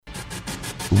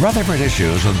Rutherford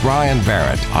Issues with Bryan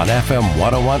Barrett on FM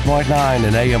 101.9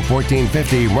 and AM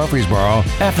 1450 Murfreesboro,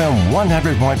 FM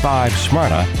 100.5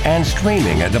 Smyrna, and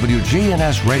streaming at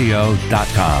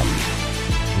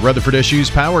WGNSradio.com. Rutherford Issues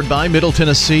powered by Middle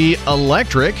Tennessee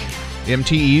Electric.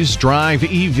 MTE's Drive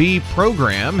EV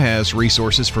program has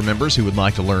resources for members who would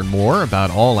like to learn more about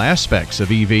all aspects of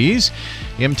EVs.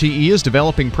 MTE is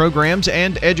developing programs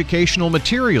and educational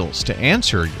materials to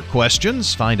answer your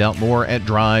questions. Find out more at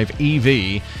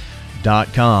driveev.com.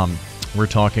 We're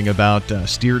talking about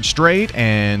Steered Straight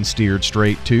and Steered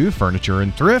Straight 2 Furniture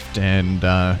and Thrift, and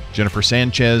Jennifer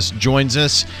Sanchez joins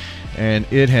us. And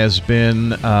it has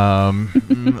been a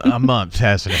month,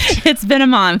 hasn't it? It's been a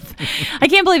month. I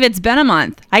can't believe it's been a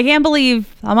month. I can't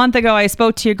believe a month ago I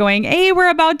spoke to you going, hey, we're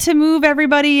about to move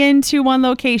everybody into one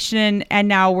location, and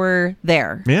now we're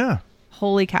there. Yeah.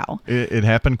 Holy cow. It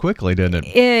happened quickly, didn't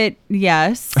it?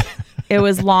 Yes. It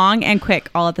was long and quick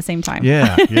all at the same time.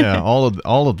 Yeah.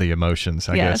 All of the emotions,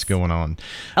 I guess, going on.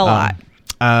 A lot.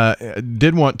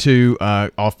 Did want to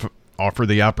offer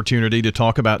the opportunity to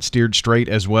talk about Steered Straight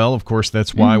as well. Of course,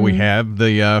 that's why we have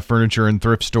the Furniture and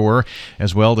Thrift store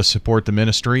as well, to support the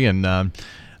ministry. And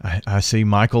I see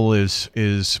Michael is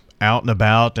out and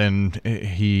about, and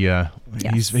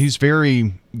he's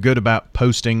very good about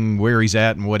posting where he's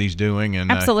at and what he's doing.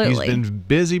 And absolutely, he's been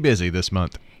busy this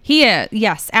month. He is,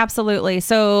 yes, absolutely.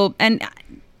 So, and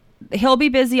he'll be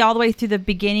busy all the way through the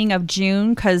beginning of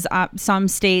June, because some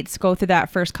states go through that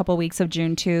first couple weeks of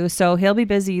June too. So he'll be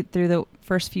busy through the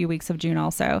first few weeks of June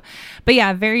also. But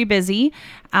yeah, very busy.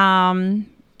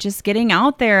 Just getting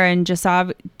out there and just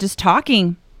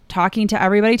talking to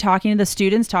everybody, talking to the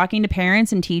students, talking to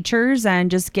parents and teachers, and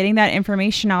just getting that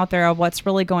information out there of what's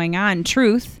really going on,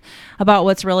 truth about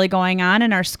what's really going on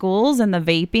in our schools, and the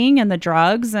vaping and the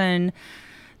drugs and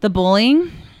the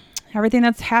bullying. Everything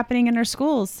that's happening in our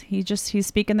schools. He's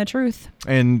speaking the truth.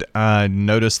 And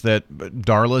noticed that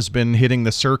Darla's been hitting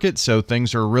the circuit, so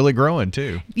things are really growing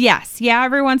too. Yes. Yeah.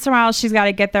 Every once in a while, she's got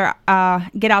to get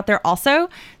out there also.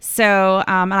 So,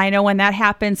 and I know when that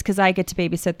happens, because I get to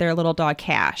babysit their little dog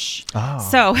Cash. Oh.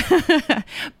 So,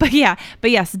 but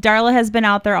yes, Darla has been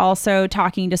out there also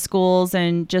talking to schools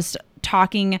and just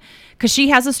talking, because she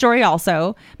has a story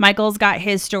also. Michael's got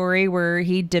his story where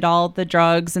he did all the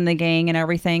drugs and the gang and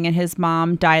everything, and his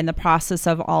mom died in the process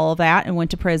of all of that and went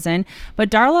to prison.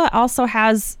 But Darla also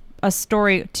has a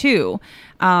story too,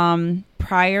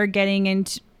 prior getting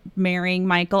into marrying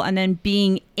Michael and then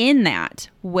being in that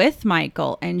with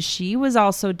Michael, and she was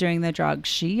also doing the drugs.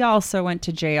 She also went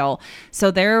to jail. So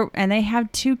they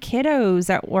have 2 kiddos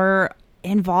that were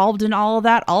involved in all of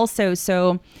that also.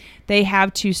 So they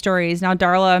have 2 stories. Now,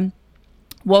 Darla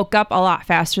woke up a lot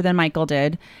faster than Michael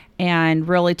did and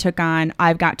really took on,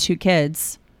 I've got 2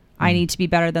 kids. I need to be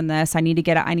better than this. I need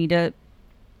to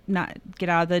not get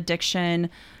out of the addiction,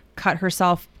 cut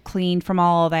herself clean from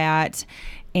all of that,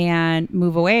 and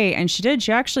move away. And she did.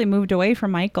 She actually moved away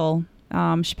from Michael.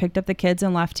 She picked up the kids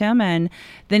and left him, and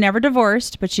they never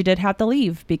divorced, but she did have to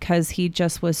leave because he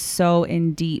just was so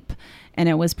in deep. And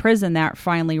it was prison that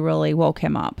finally really woke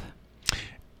him up.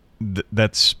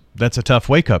 That's a tough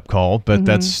wake-up call, but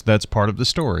that's part of the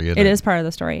story. It is part of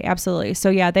the story, absolutely.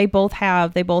 So yeah, they both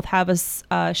have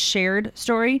a shared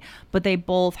story, but they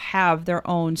both have their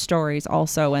own stories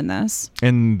also in this.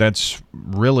 And that's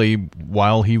really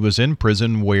while he was in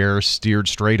prison where Steered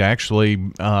Straight actually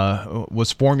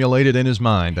was formulated in his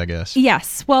mind, I guess.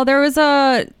 Yes. Well, there was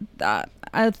a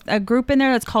group in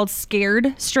there that's called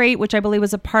Scared Straight, which I believe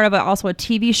was a part of also a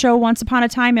TV show once upon a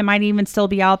time. It might even still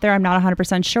be out there. I'm not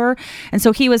 100% sure. And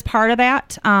so he was part of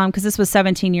that, because this was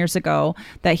 17 years ago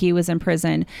that he was in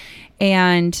prison.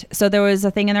 And so there was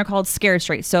a thing in there called Scared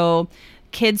Straight. So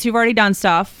kids who've already done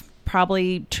stuff,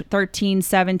 probably 13,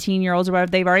 17-year-olds or whatever,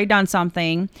 they've already done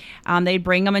something. They'd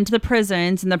bring them into the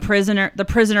prisons, and the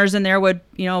prisoners in there would,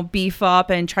 beef up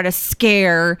and try to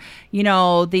scare,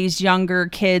 these younger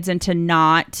kids into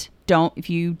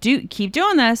if you do keep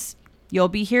doing this, you'll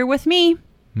be here with me.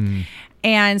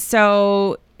 And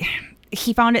so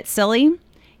he found it silly.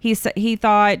 He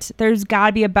thought there's got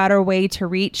to be a better way to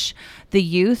reach the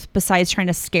youth besides trying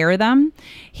to scare them.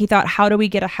 He thought, how do we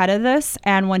get ahead of this?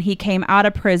 And when he came out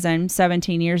of prison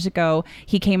 17 years ago,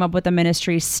 he came up with a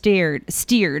ministry steered,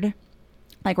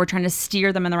 like we're trying to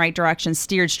steer them in the right direction,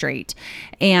 Steered Straight,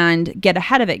 and get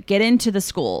ahead of it, get into the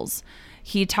schools.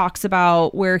 He talks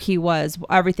about where he was,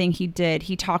 everything he did.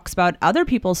 He talks about other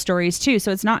people's stories too.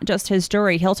 So it's not just his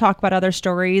story. He'll talk about other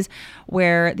stories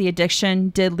where the addiction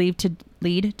did lead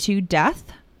to death.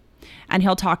 And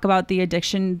he'll talk about the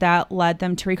addiction that led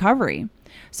them to recovery.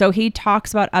 So he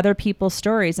talks about other people's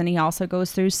stories, and he also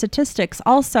goes through statistics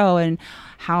also, and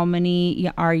how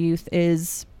many our youth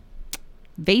is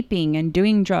vaping and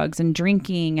doing drugs and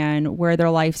drinking, and where their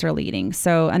lives are leading.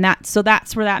 So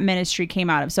that's where that ministry came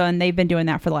out of. So, and they've been doing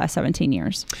that for the last 17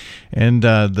 years. And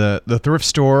the thrift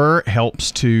store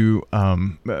helps to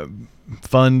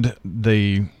fund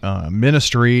the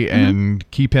ministry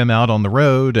and keep him out on the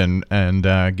road and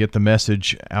get the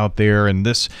message out there. And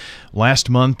this last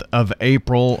month of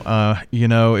April,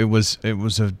 it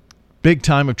was a big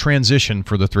time of transition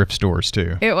for the thrift stores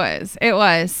too. It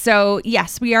was. So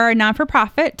yes, we are a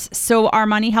non-for-profit. So our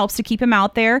money helps to keep him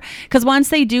out there, because once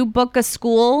they do book a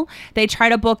school, they try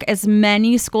to book as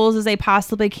many schools as they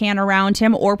possibly can around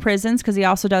him, or prisons, because he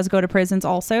also does go to prisons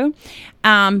also.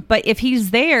 But if he's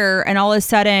there and all of a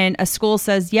sudden a school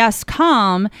says, yes,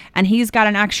 come, and he's got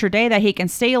an extra day that he can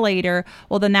stay later,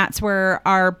 well, then that's where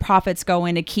our profits go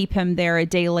in to keep him there a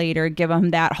day later, give him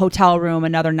that hotel room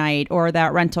another night, or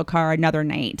that rental car another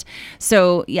night.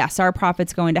 So yes, our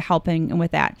profits go into helping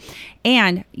with that.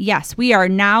 And yes, we are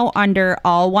now under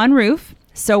all one roof.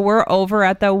 So we're over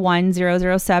at the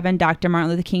 1007 Dr. Martin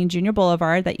Luther King Jr.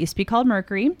 Boulevard that used to be called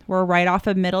Mercury. We're right off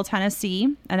of Middle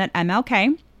Tennessee and at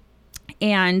MLK.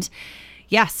 And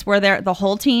yes, we're there, the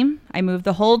whole team. I moved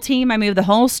the whole team. I moved the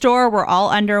whole store. We're all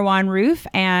under one roof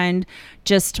and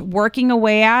just working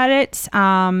away at it.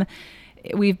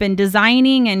 We've been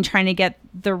designing and trying to get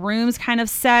the rooms kind of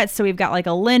set. So we've got like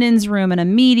a linens room and a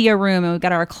media room, and we've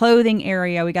got our clothing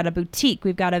area. We got a boutique.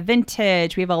 We've got a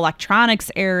vintage. We have an electronics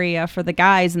area for the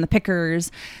guys and the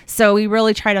pickers. So we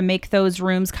really try to make those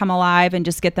rooms come alive and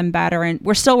just get them better. And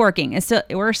we're still working. It's still,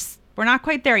 we're not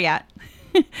quite there yet.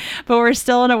 But we're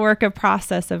still in a work of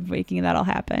process of making that all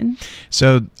happen.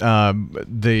 So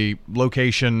the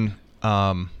location,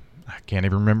 I can't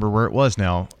even remember where it was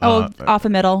now. Off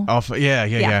of Middle.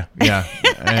 Yeah.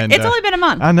 And it's only been a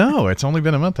month. I know, it's only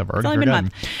been a month. I've already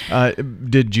forgotten.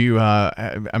 Did you?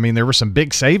 There were some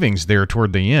big savings there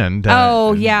toward the end.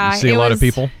 Yeah. You see a lot of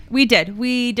people. We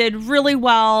did really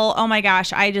well. Oh my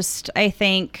gosh. I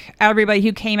thank everybody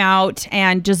who came out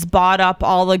and just bought up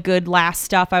all the good last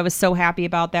stuff. I was so happy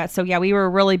about that. So yeah, we were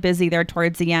really busy there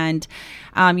towards the end.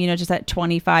 Just at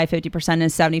 25, 50%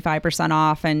 and 75%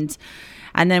 off.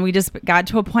 And then we just got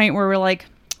to a point where we're like,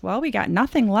 well, we got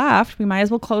nothing left. We might as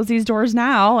well close these doors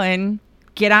now and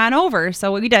get on over.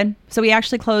 So what we did. So we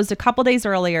actually closed a couple days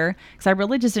earlier, because I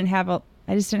really just didn't have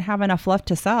enough left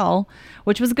to sell,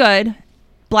 which was good.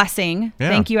 Blessing. Yeah.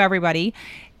 Thank you, everybody.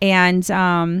 And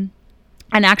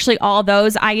actually all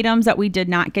those items that we did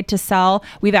not get to sell,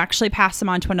 we've actually passed them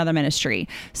on to another ministry.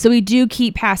 So we do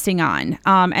keep passing on.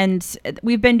 And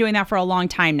we've been doing that for a long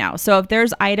time now. So if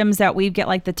there's items that we get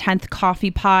like the 10th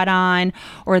coffee pot on,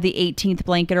 or the 18th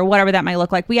blanket, or whatever that might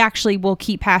look like, we actually will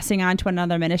keep passing on to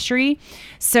another ministry.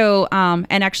 So,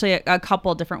 and actually a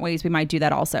couple different ways we might do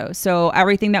that also. So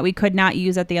everything that we could not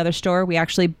use at the other store, we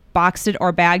actually boxed it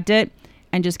or bagged it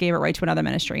and just gave it right to another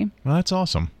ministry. Well, that's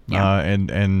awesome. Yeah.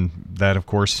 And that, of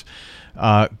course,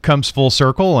 comes full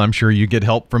circle. I'm sure you get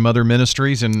help from other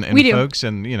ministries and folks,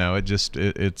 and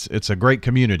it's a great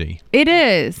community. It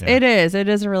is. Yeah. It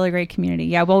is a really great community.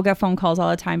 Yeah, we'll get phone calls all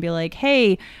the time, be like,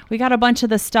 hey, we got a bunch of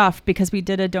this stuff because we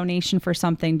did a donation for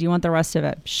something. Do you want the rest of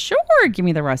it? Sure, give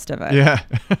me the rest of it. Yeah.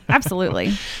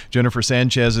 Absolutely. Jennifer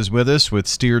Sanchez is with us with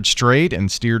Steered Straight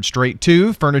and Steered Straight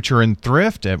 2 Furniture and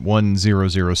Thrift at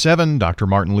 1007 Dr.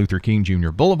 Martin Luther King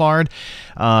Jr. Boulevard.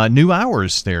 New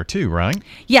hours there too, right?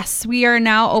 Yes, we are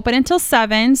now open until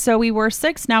 7. So we were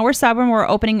 6, now we're 7. We're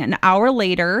opening an hour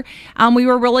later. We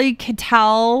were really could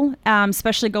tell,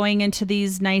 especially going into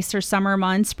these nicer summer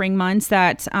months, spring months,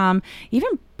 that even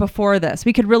before this,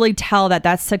 we could really tell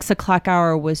that 6 o'clock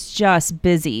hour was just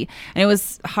busy. And it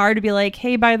was hard to be like,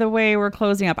 hey, by the way, we're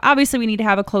closing up. Obviously, we need to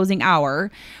have a closing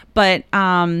hour, but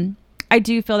I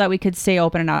do feel that we could stay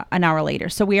open an hour later.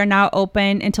 So we are now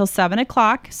open until 7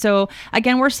 o'clock. So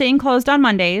again, we're staying closed on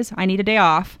Mondays. I need a day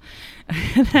off.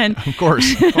 Then, of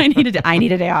course. I need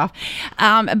a day off.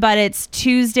 But it's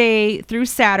Tuesday through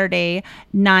Saturday,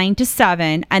 9 to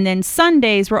 7. And then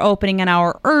Sundays, we're opening an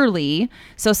hour early.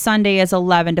 So Sunday is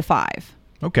 11 to 5.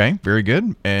 Okay, very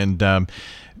good. And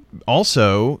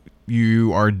also,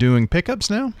 you are doing pickups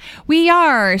now? We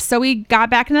are. So we got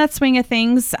back in that swing of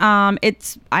things.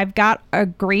 I've got a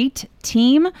great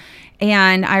team.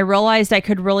 And I realized I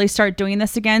could really start doing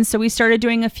this again. So we started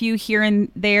doing a few here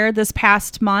and there this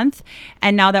past month.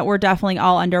 And now that we're definitely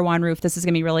all under one roof, this is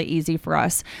going to be really easy for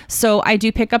us. So I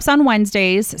do pickups on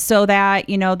Wednesdays, so that,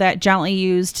 that gently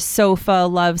used sofa,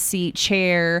 love seat,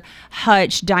 chair,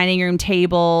 hutch, dining room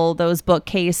table, those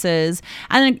bookcases.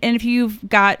 And if you've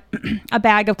got a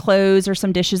bag of clothes or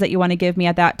some dishes that you want to give me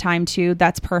at that time too,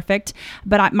 that's perfect.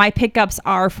 But my pickups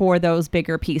are for those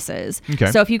bigger pieces.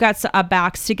 Okay. So if you got a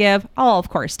box to give, I'll of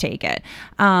course take it.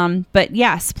 But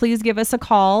yes, please give us a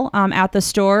call at the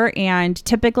store. And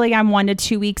typically I'm 1 to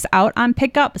 2 weeks out on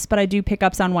pickups, but I do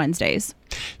pickups on Wednesdays.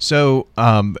 So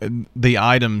the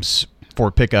items for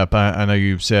pickup, I know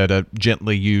you've said a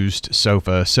gently used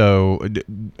sofa. So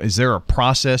is there a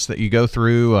process that you go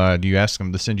through? Do you ask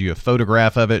them to send you a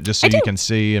photograph of it just so you can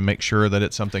see and make sure that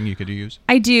it's something you could use?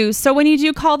 I do. So when you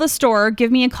do call the store,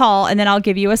 give me a call, and then I'll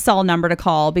give you a cell number to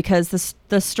call, because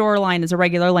the store line is a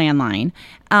regular landline.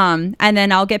 And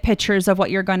then I'll get pictures of what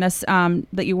you're going to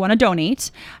that you want to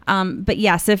donate. But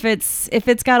yes, if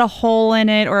it's got a hole in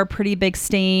it or a pretty big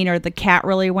stain or the cat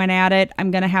really went at it, I'm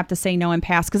going to have to say no and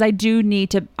pass, because I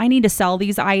need to sell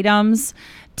these items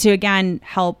to, again,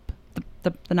 help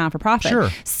the non-for-profit. Sure.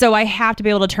 So I have to be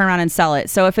able to turn around and sell it.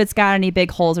 So if it's got any big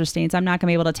holes or stains, I'm not going to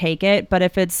be able to take it. But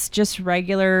if it's just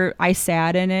regular, I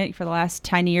sat in it for the last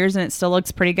 10 years and it still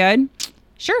looks pretty good,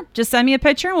 sure, just send me a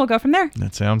picture and we'll go from there.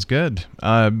 That sounds good.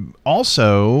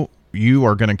 Also, you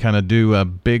are going to kind of do a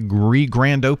big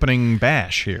grand opening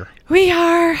bash here. We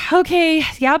are. Okay.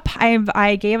 Yep.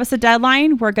 I gave us a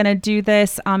deadline. We're going to do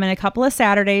this in a couple of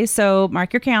Saturdays. So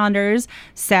mark your calendars.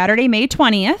 Saturday, May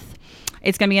 20th.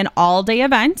 It's going to be an all-day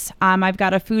event. I've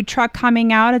got a food truck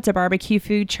coming out. It's a barbecue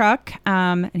food truck,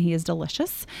 and he is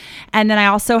delicious. And then I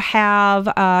also have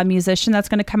a musician that's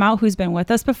going to come out who's been with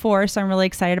us before, so I'm really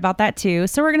excited about that too.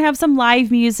 So we're going to have some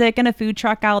live music and a food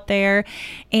truck out there,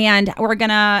 and we're going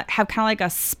to have kind of like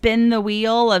a spin the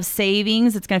wheel of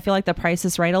savings. It's going to feel like The Price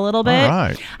is Right a little bit. All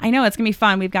right. I know, it's going to be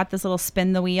fun. We've got this little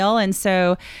spin the wheel, and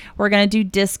so we're going to do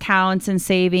discounts and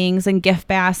savings and gift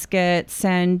baskets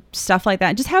and stuff like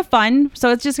that. Just have fun. So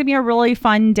it's just going to be a really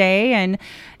fun day, and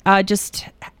just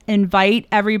invite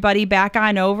everybody back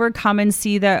on over. Come and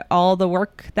see all the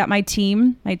work that my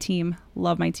team,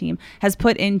 love my team, has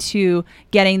put into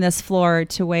getting this floor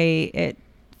to way it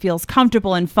feels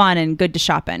comfortable and fun and good to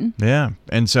shop in. Yeah.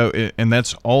 And so, and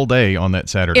that's all day on that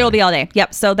Saturday. It'll be all day.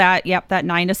 Yep. So that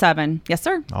 9 to 7. Yes,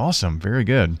 sir. Awesome. Very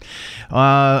good.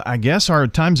 I guess our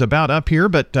time's about up here,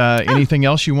 but anything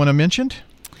else you want to mention?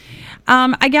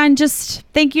 Again, just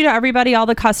thank you to everybody, all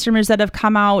the customers that have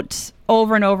come out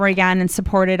over and over again and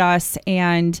supported us,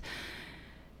 and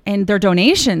their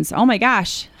donations. Oh my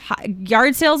gosh.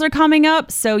 Yard sales are coming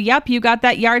up. So yep, you got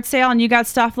that yard sale and you got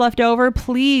stuff left over.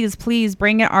 Please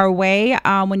bring it our way.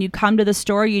 When you come to the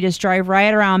store, you just drive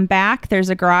right around back. There's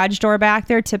a garage door back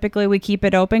there. Typically we keep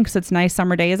it open because it's nice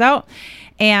summer days out,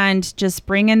 and just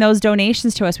bring in those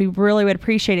donations to us. We really would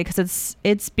appreciate it, because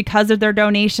it's because of their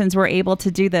donations we're able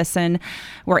to do this, and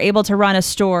we're able to run a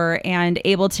store and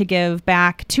able to give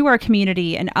back to our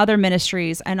community and other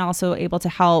ministries, and also able to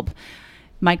help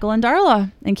Michael and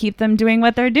Darla and keep them doing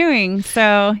what they're doing.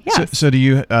 So yeah. So do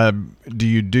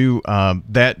you do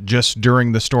that just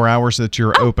during the store hours that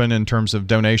you're open in terms of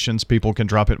donations? People can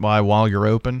drop it by while you're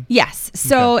open? Yes.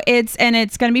 So it's going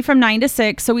to be from 9 to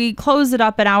 6. So we close it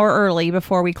up an hour early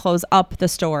before we close up the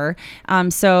store.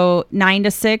 So 9 to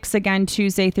 6, again,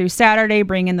 Tuesday through Saturday,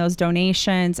 bring in those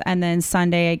donations. And then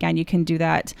Sunday, again, you can do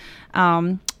that.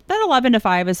 That 11 to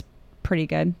 5 is pretty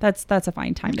good. That's a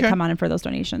fine time to come on in for those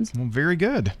donations. Well, very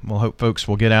good. We'll hope folks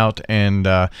will get out and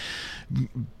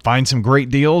find some great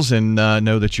deals, and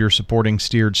know that you're supporting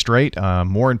Steered Straight.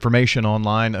 More information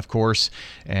online, of course,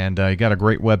 and you got a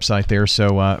great website there.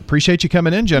 So appreciate you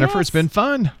coming in, Jennifer. Yes. It's been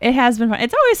fun. It has been fun.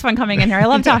 It's always fun coming in here. I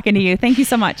love talking to you. Thank you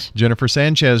so much. Jennifer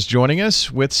Sanchez joining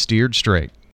us with Steered Straight.